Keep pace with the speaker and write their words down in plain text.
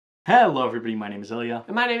Hello everybody, my name is Ilya.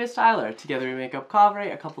 And my name is Tyler. Together we make up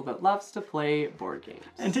Kovray, a couple that loves to play board games.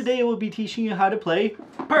 And today we'll be teaching you how to play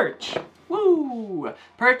Perch. Woo!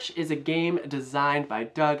 Perch is a game designed by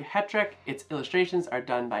Doug Hetrick. Its illustrations are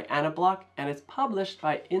done by Anna Block, and it's published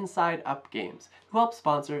by Inside Up Games, who helped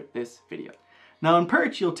sponsor this video. Now in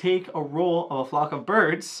Perch, you'll take a roll of a flock of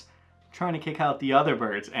birds, trying to kick out the other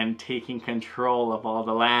birds and taking control of all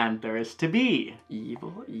the land there is to be.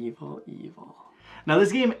 Evil, evil, evil. Now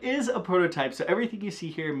this game is a prototype, so everything you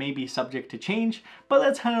see here may be subject to change, but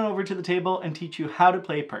let's head on over to the table and teach you how to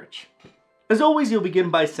play Perch. As always, you'll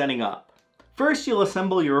begin by setting up. First, you'll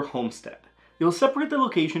assemble your homestead. You'll separate the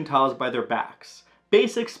location tiles by their backs,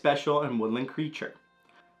 basic, special, and woodland creature.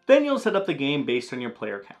 Then you'll set up the game based on your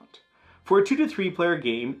player count. For a 2 to 3 player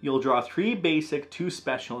game, you'll draw 3 basic, 2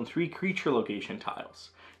 special, and 3 creature location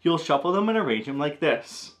tiles. You'll shuffle them and arrange them like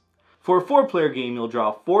this. For a 4-player game, you'll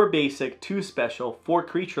draw 4 basic, 2 special, 4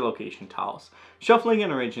 creature location tiles, shuffling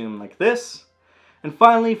and arranging them like this. And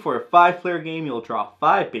finally, for a 5-player game, you'll draw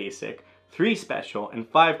 5 basic, 3 special, and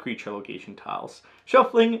 5 creature location tiles,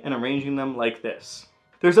 shuffling and arranging them like this.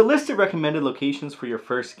 There's a list of recommended locations for your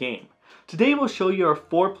first game. Today we'll show you our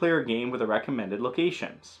 4-player game with the recommended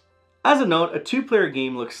locations. As a note, a 2-player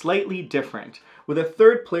game looks slightly different, with a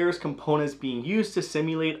 3rd player's components being used to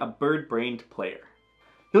simulate a bird-brained player.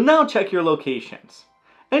 You'll now check your locations.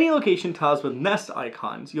 Any location tiles with nest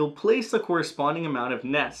icons, you'll place the corresponding amount of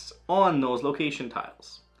nests on those location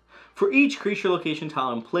tiles. For each creature location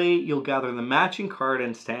tile in play, you'll gather the matching card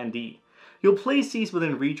and standee. You'll place these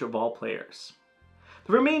within reach of all players.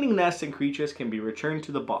 The remaining nests and creatures can be returned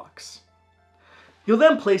to the box. You'll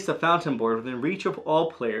then place the fountain board within reach of all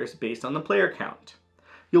players based on the player count.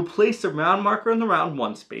 You'll place the round marker in the round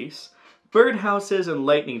 1 space, birdhouses and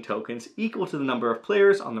lightning tokens equal to the number of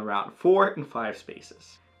players on the round 4 and 5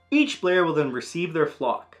 spaces. Each player will then receive their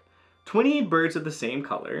flock, 28 birds of the same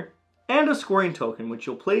color, and a scoring token which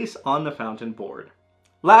you'll place on the fountain board.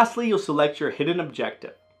 Lastly, you'll select your hidden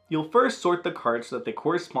objective. You'll first sort the cards so that they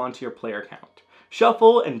correspond to your player count,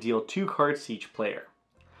 shuffle and deal 2 cards to each player.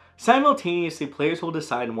 Simultaneously, players will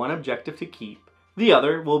decide one objective to keep, the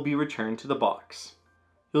other will be returned to the box.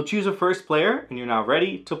 You'll choose a first player and you're now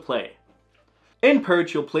ready to play. In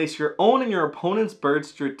Perch, you'll place your own and your opponent's birds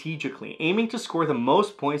strategically, aiming to score the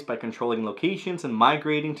most points by controlling locations and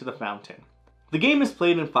migrating to the fountain. The game is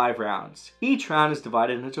played in 5 rounds. Each round is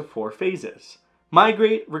divided into 4 phases: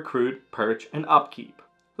 migrate, recruit, perch, and upkeep.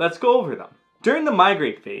 Let's go over them. During the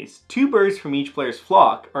migrate phase, 2 birds from each player's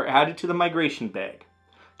flock are added to the migration bag.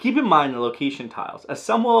 Keep in mind the location tiles, as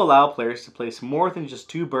some will allow players to place more than just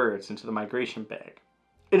 2 birds into the migration bag.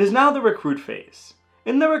 It is now the recruit phase.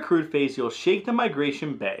 In the recruit phase, you'll shake the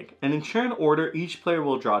migration bag, and in turn order, each player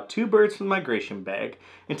will draw 2 birds from the migration bag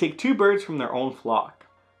and take 2 birds from their own flock.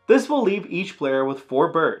 This will leave each player with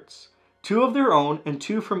 4 birds, 2 of their own and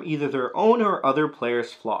 2 from either their own or other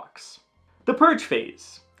players' flocks. The perch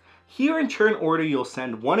phase. Here in turn order, you'll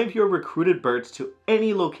send one of your recruited birds to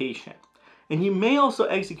any location, and you may also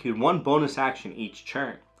execute 1 bonus action each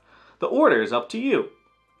turn. The order is up to you.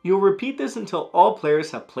 You'll repeat this until all players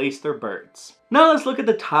have placed their birds. Now let's look at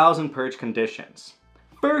the tiles and perch conditions.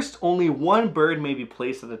 First, only 1 bird may be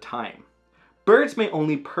placed at a time. Birds may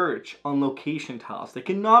only perch on location tiles. They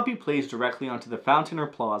cannot be placed directly onto the fountain or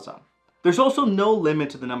plaza. There's also no limit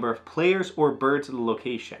to the number of players or birds at a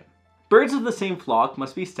location. Birds of the same flock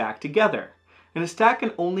must be stacked together, and a stack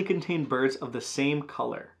can only contain birds of the same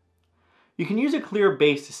color. You can use a clear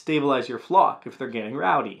base to stabilize your flock if they're getting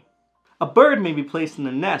rowdy. A bird may be placed in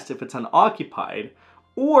the nest if it's unoccupied,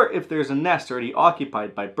 or if there's a nest already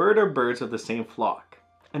occupied by bird or birds of the same flock.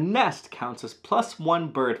 A nest counts as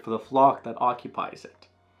 +1 bird for the flock that occupies it.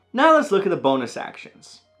 Now let's look at the bonus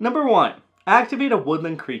actions. Number 1, activate a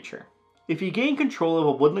woodland creature. If you gain control of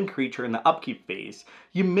a woodland creature in the upkeep phase,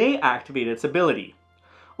 you may activate its ability.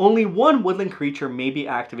 Only 1 woodland creature may be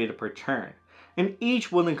activated per turn, and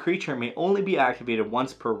each woodland creature may only be activated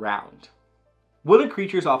once per round. Woodland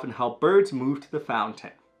creatures often help birds move to the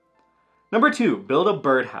fountain. Number 2, build a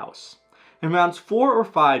birdhouse. In rounds 4 or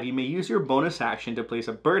 5, you may use your bonus action to place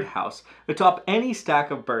a birdhouse atop any stack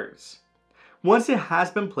of birds. Once it has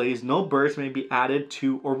been placed, no birds may be added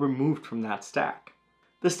to or removed from that stack.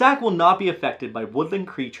 The stack will not be affected by woodland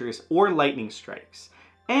creatures or lightning strikes,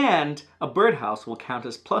 and a birdhouse will count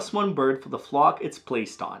as +1 bird for the flock it's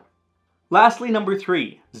placed on. Lastly, number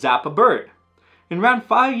 3, zap a bird. In round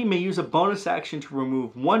 5, you may use a bonus action to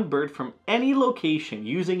remove 1 bird from any location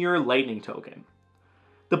using your lightning token.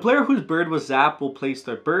 The player whose bird was zapped will place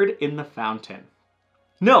their bird in the fountain.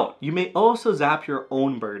 Note, you may also zap your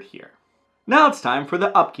own bird here. Now it's time for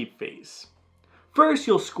the upkeep phase. First,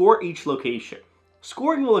 you'll score each location.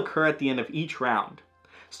 Scoring will occur at the end of each round.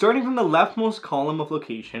 Starting from the leftmost column of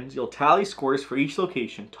locations, you'll tally scores for each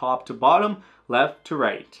location, top to bottom, left to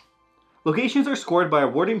right. Locations are scored by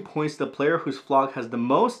awarding points to the player whose flock has the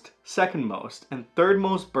most, second most, and third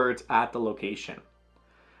most birds at the location.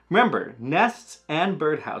 Remember, nests and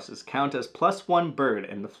birdhouses count as +1 bird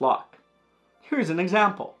in the flock. Here's an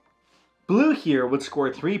example. Blue here would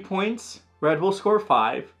score 3 points, red will score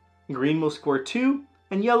 5, green will score 2,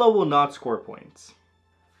 and yellow will not score points.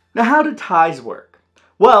 Now how do ties work?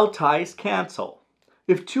 Well, ties cancel.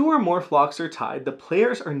 If 2 or more flocks are tied, the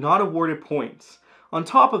players are not awarded points. On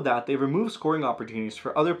top of that, they remove scoring opportunities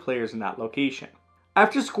for other players in that location.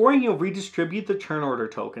 After scoring, you'll redistribute the turn order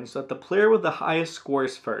tokens so that the player with the highest score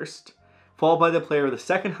is first, followed by the player with the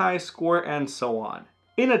second highest score, and so on.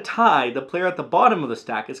 In a tie, the player at the bottom of the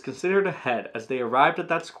stack is considered ahead as they arrived at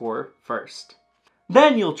that score first.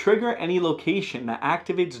 Then you'll trigger any location that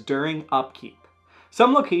activates during upkeep.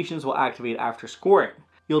 Some locations will activate after scoring.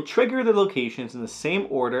 You'll trigger the locations in the same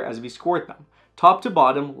order as we scored them, top to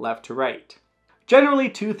bottom, left to right. Generally,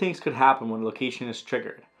 2 things could happen when a location is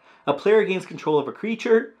triggered. A player gains control of a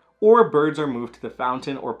creature, or birds are moved to the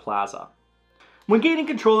fountain or plaza. When gaining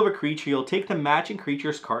control of a creature, you'll take the matching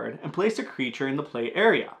creature's card and place the creature in the play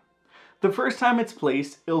area. The first time it's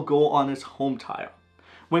placed, it'll go on its home tile.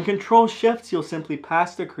 When control shifts, you'll simply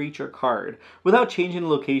pass the creature card without changing the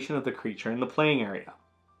location of the creature in the playing area.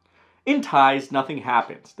 In ties, nothing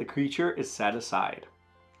happens. The creature is set aside.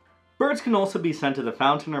 Birds can also be sent to the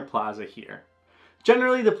fountain or plaza here.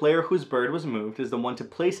 Generally, the player whose bird was moved is the one to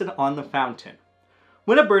place it on the fountain.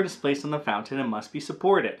 When a bird is placed on the fountain, it must be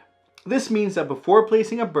supported. This means that before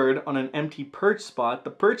placing a bird on an empty perch spot, the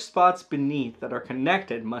perch spots beneath that are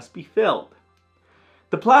connected must be filled.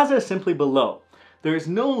 The plaza is simply below. There is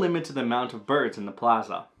no limit to the amount of birds in the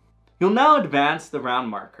plaza. You'll now advance the round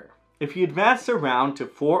marker. If you advance the round to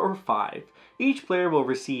 4 or 5, each player will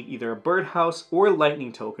receive either a birdhouse or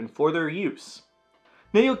lightning token for their use.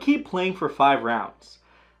 Now you'll keep playing for 5 rounds.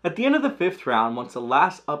 At the end of the 5th round, once the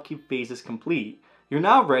last upkeep phase is complete, you're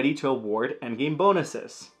now ready to award endgame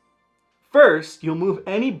bonuses. First, you'll move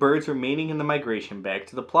any birds remaining in the migration bag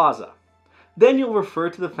to the plaza. Then you'll refer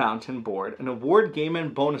to the fountain board and award game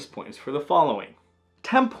end bonus points for the following.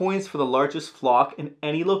 10 points for the largest flock in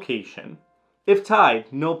any location. If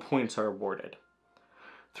tied, no points are awarded.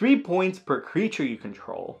 3 points per creature you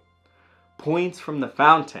control. Points from the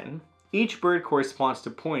fountain. Each bird corresponds to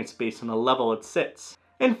points based on the level it sits.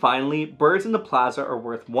 And finally, birds in the plaza are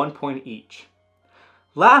worth 1 point each.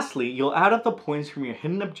 Lastly, you'll add up the points from your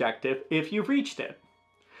hidden objective if you've reached it.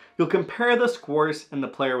 You'll compare the scores and the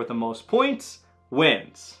player with the most points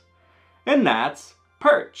wins. And that's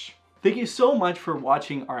Perch. Thank you so much for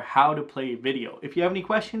watching our how to play video. If you have any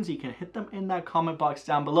questions, you can hit them in that comment box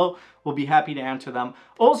down below. We'll be happy to answer them.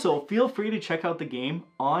 Also, feel free to check out the game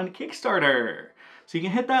on Kickstarter. So you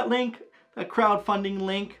can hit that link, that crowdfunding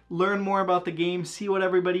link, learn more about the game, see what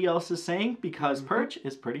everybody else is saying, because Perch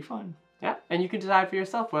is pretty fun. Yeah, and you can decide for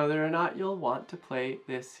yourself whether or not you'll want to play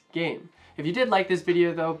this game. If you did like this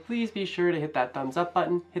video though, please be sure to hit that thumbs up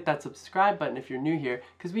button, hit that subscribe button if you're new here,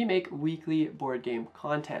 because we make weekly board game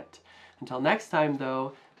content. Until next time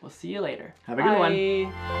though, we'll see you later. Have a good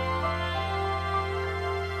one.